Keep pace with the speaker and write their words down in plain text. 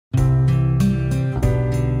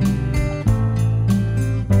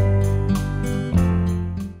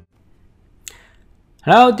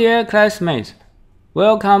Hello dear classmates,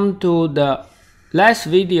 welcome to the last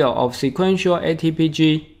video of Sequential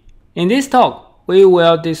ATPG. In this talk, we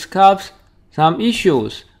will discuss some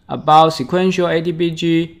issues about Sequential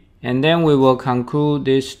ATPG and then we will conclude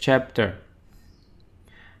this chapter.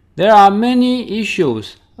 There are many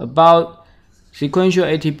issues about Sequential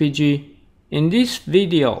ATPG. In this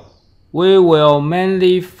video, we will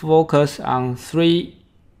mainly focus on three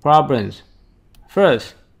problems.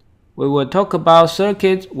 First, we will talk about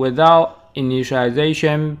circuits without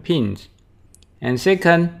initialization pins. And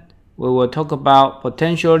second, we will talk about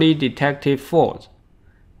potentially detected faults.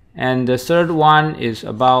 And the third one is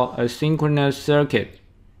about a synchronous circuit.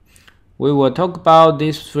 We will talk about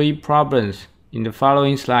these three problems in the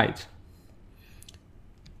following slides.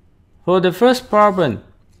 For the first problem,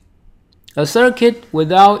 a circuit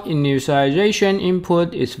without initialization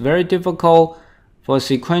input is very difficult for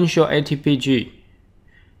sequential ATPG.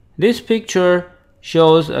 This picture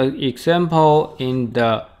shows an example in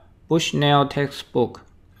the Bushnell textbook.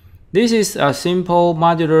 This is a simple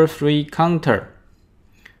modular 3 counter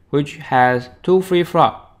which has two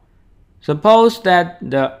flip-flops. Suppose that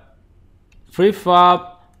the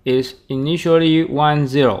flip-flop is initially 1,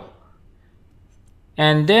 0.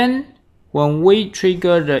 And then when we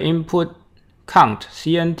trigger the input count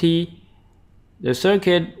CNT, the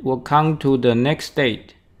circuit will count to the next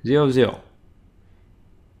state 0, 0.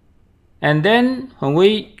 And then when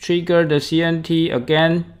we trigger the CNT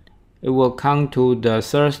again, it will count to the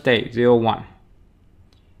third state 0, 1.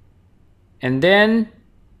 And then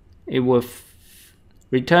it will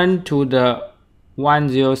return to the 1,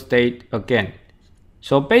 0 state again.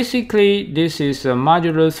 So basically this is a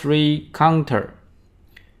modular 3 counter.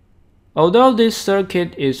 Although this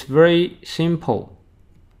circuit is very simple,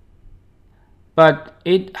 but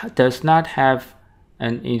it does not have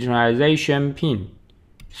an initialization pin.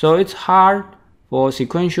 So it's hard for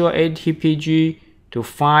sequential ATPG to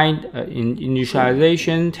find an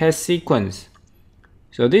initialization test sequence.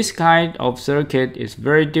 So this kind of circuit is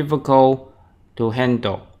very difficult to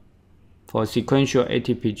handle for sequential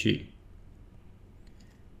ATPG.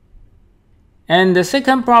 And the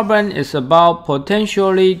second problem is about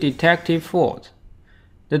potentially detected faults.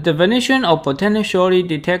 The definition of potentially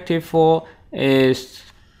detected fault is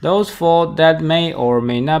those faults that may or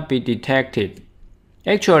may not be detected.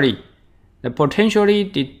 Actually, the potentially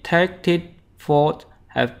detected faults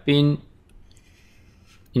have been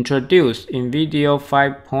introduced in video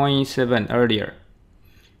 5.7 earlier.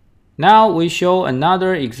 Now we show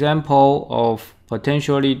another example of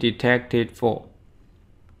potentially detected fault.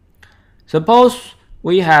 Suppose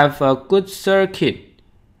we have a good circuit.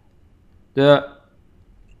 The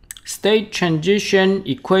state transition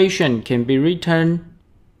equation can be written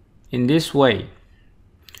in this way,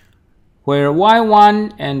 where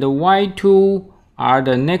Y1 and Y2 are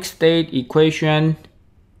the next state equation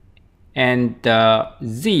and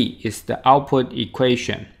Z is the output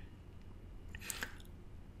equation.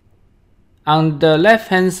 On the left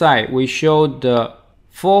hand side, we show the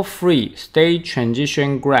fault-free state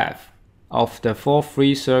transition graph of the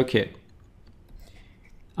fault-free circuit.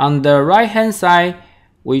 On the right hand side,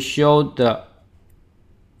 we show the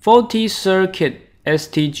faulty circuit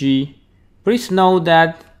STG. Please note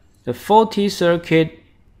that the faulty circuit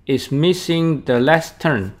is missing the last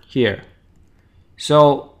turn here.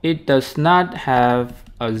 So it does not have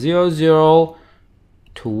a 0, 0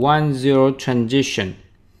 to 1, 0 transition.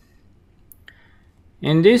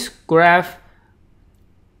 In this graph,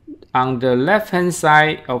 on the left hand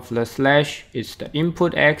side of the slash is the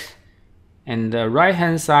input X and the right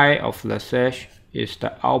hand side of the slash is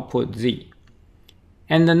the output Z.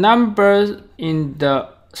 And the numbers in the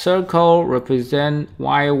circle represent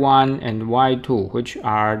Y1 and Y2, which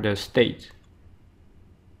are the states.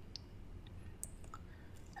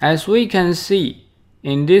 As we can see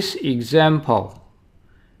in this example,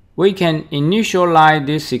 we can initialize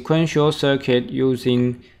this sequential circuit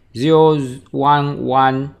using 0, 1,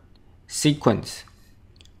 1 sequence.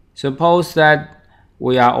 Suppose that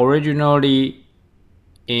we are originally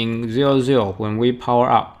in 0, 0 when we power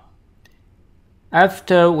up.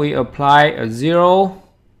 After we apply a 0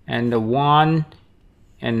 and a 1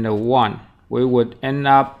 and a 1, we would end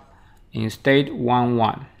up in state 1,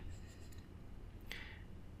 1.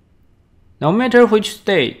 No matter which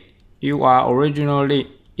state you are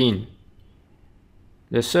originally in,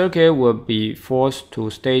 the circuit will be forced to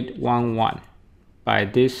state 1, 1 by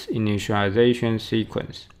this initialization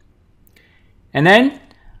sequence. And then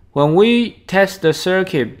when we test the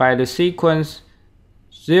circuit by the sequence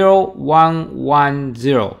 0, 1, 1,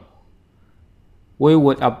 0, we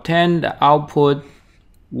would obtain the output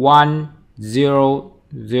 1, 0,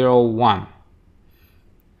 0, 1.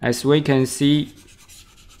 as we can see.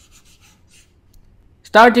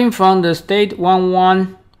 Starting from the state 1,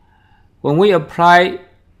 1, when we apply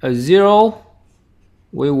a 0,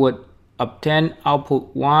 we would obtain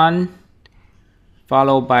output 1,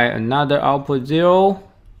 followed by another output 0,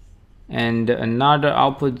 and another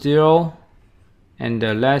output 0, and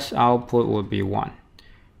the last output will be 1.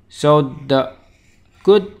 So the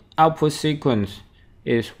good output sequence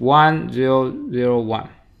is 1, 0, 0, 1.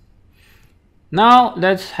 Now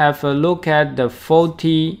let's have a look at the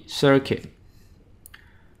faulty circuit.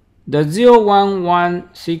 The 0, 1, 1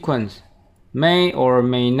 sequence may or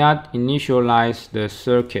may not initialize the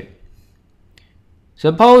circuit.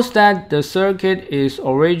 Suppose that the circuit is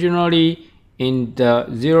originally in the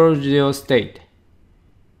 0, 0 state.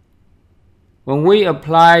 When we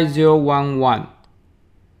apply 0, 1, 1,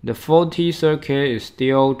 the faulty circuit is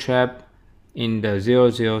still trapped in the 0,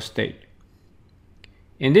 0 state.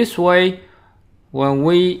 In this way, when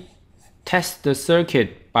we test the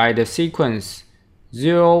circuit by the sequence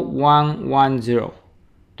 0, 1, 1, 0,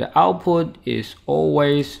 the output is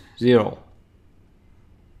always 0.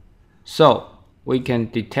 So we can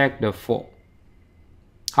detect the fault.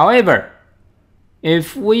 However,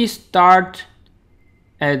 if we start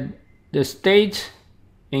at the state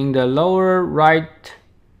in the lower right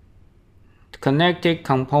connected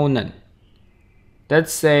component,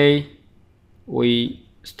 let's say we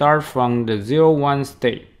start from the 0, 1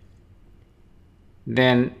 state,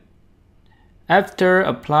 then after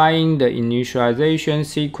applying the initialization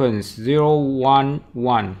sequence 0, 1,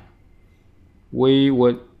 1, we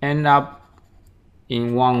would end up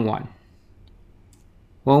in 1, 1.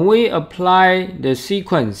 When we apply the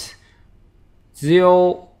sequence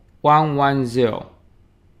 0, 1, 1, 0,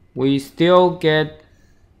 we still get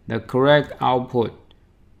the correct output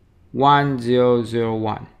 1, 0, 0,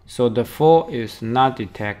 1. So the fault is not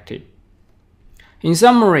detected. In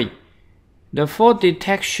summary, the fault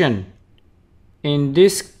detection in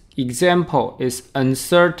this example is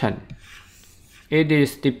uncertain. It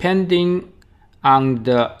is depending on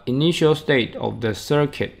the initial state of the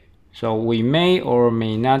circuit, so we may or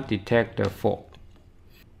may not detect the fault.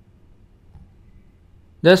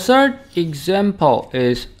 The third example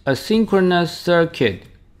is a synchronous circuit.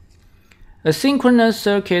 A synchronous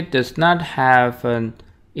circuit does not have an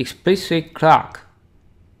explicit clock,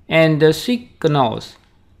 and the signals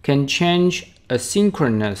can change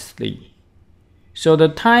asynchronously. So the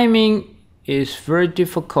timing is very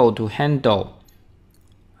difficult to handle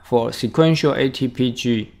for sequential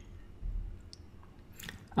ATPG.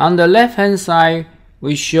 On the left hand side,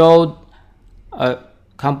 we showed a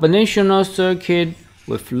combinational circuit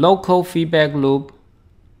with local feedback loop,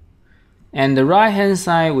 and the right hand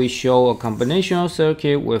side we show a combinational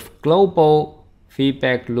circuit with global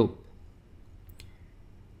feedback loop.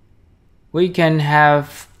 We can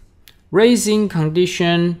have raising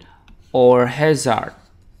condition or hazard,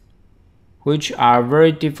 which are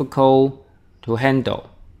very difficult to handle.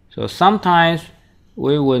 So sometimes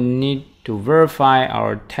we will need to verify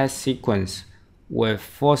our test sequence with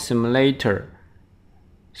fault simulator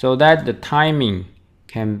so that the timing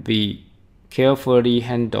can be carefully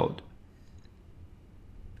handled.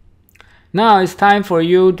 Now it's time for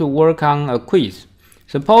you to work on a quiz.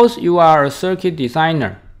 Suppose you are a circuit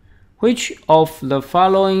designer. Which of the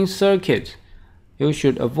following circuits you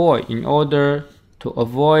should avoid in order to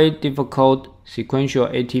avoid difficult sequential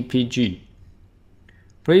ATPG?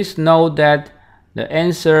 Please note that the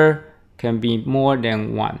answer can be more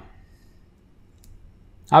than one.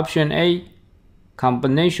 Option A,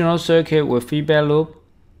 combinational circuit with feedback loop.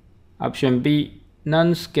 Option B,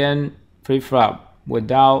 non-scan flip-flop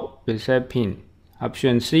without reset pin.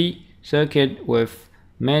 Option C, circuit with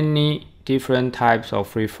many different types of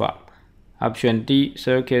flip-flop. Option D,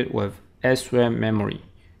 circuit with SRAM memory.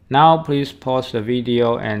 Now please pause the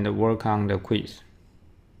video and work on the quiz.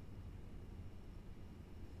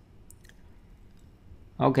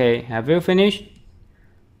 Okay, have you finished?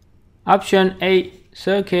 Option A,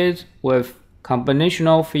 circuits with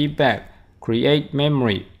combinational feedback create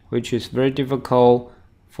memory, which is very difficult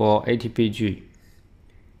for ATPG.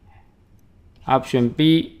 Option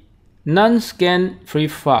B, non-scan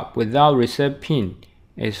flip-flop without reset pin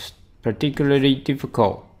is particularly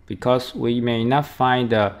difficult because we may not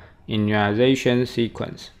find the initialization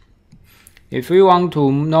sequence. If you want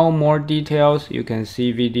to know more details, you can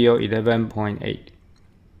see video 11.8.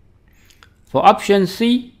 For option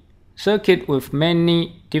C, circuit with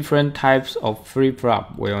many different types of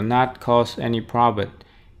flip-flop will not cause any problem.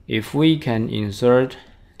 If we can insert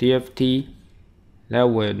DFT, that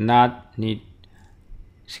will not need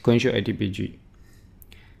sequential ATPG.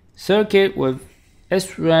 Circuit with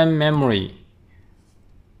SRAM memory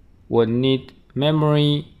would need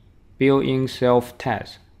memory built-in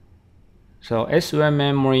self-test. So SRAM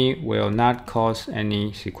memory will not cause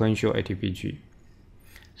any sequential ATPG.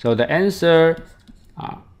 So the answer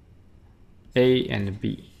are A and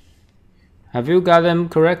B. Have you got them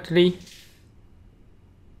correctly?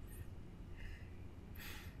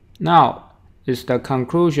 Now is the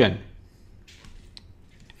conclusion.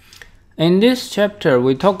 In this chapter,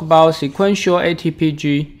 we talk about sequential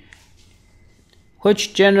ATPG,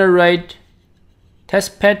 which generate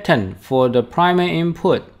test pattern for the primary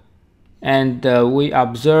input, and we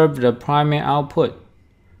observe the primary output.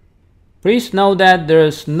 Please note that there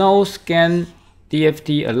is no scan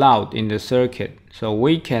DFT allowed in the circuit, so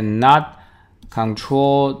we cannot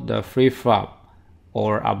control the flip-flop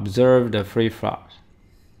or observe the flip-flops.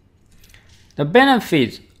 The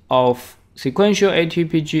benefits of sequential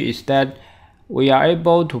ATPG is that we are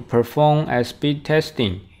able to perform speed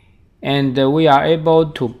testing, and we are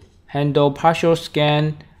able to handle partial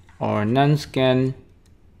scan or non-scan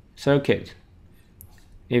circuits.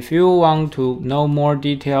 If you want to know more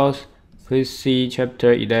details, please see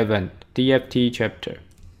chapter 11, DFT chapter.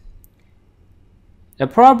 The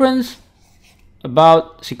problems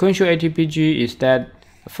about sequential ATPG is that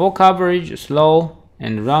fault coverage is low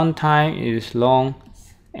and runtime is long,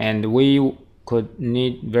 and we could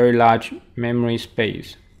need very large memory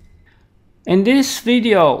space. In this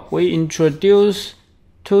video, we introduce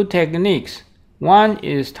two techniques. One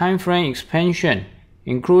is time frame expansion,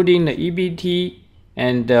 including the EBT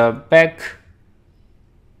and the back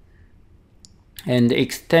and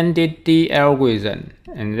extended D algorithm,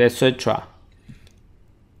 and etc.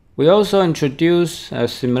 We also introduce a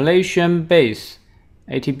simulation-based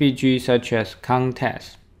ATPG such as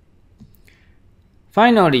CONTEST.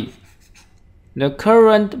 Finally, the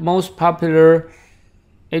current most popular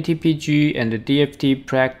ATPG and the DFT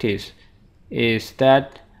practice is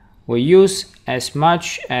that we use as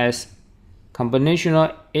much as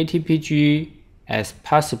combinational ATPG as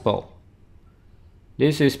possible.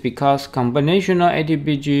 This is because combinational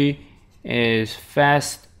ATPG is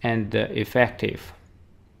fast and effective.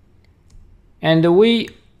 And we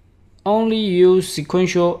only use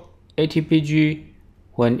sequential ATPG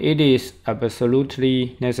when it is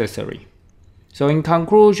absolutely necessary. So in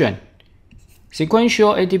conclusion,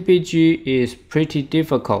 sequential ATPG is pretty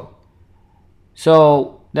difficult.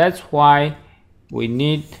 So that's why we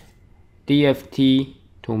need DFT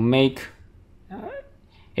to make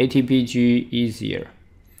ATPG easier.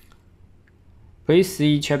 Please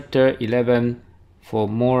see chapter 11 for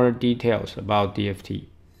more details about DFT.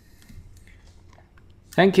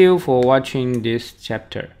 Thank you for watching this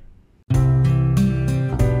chapter.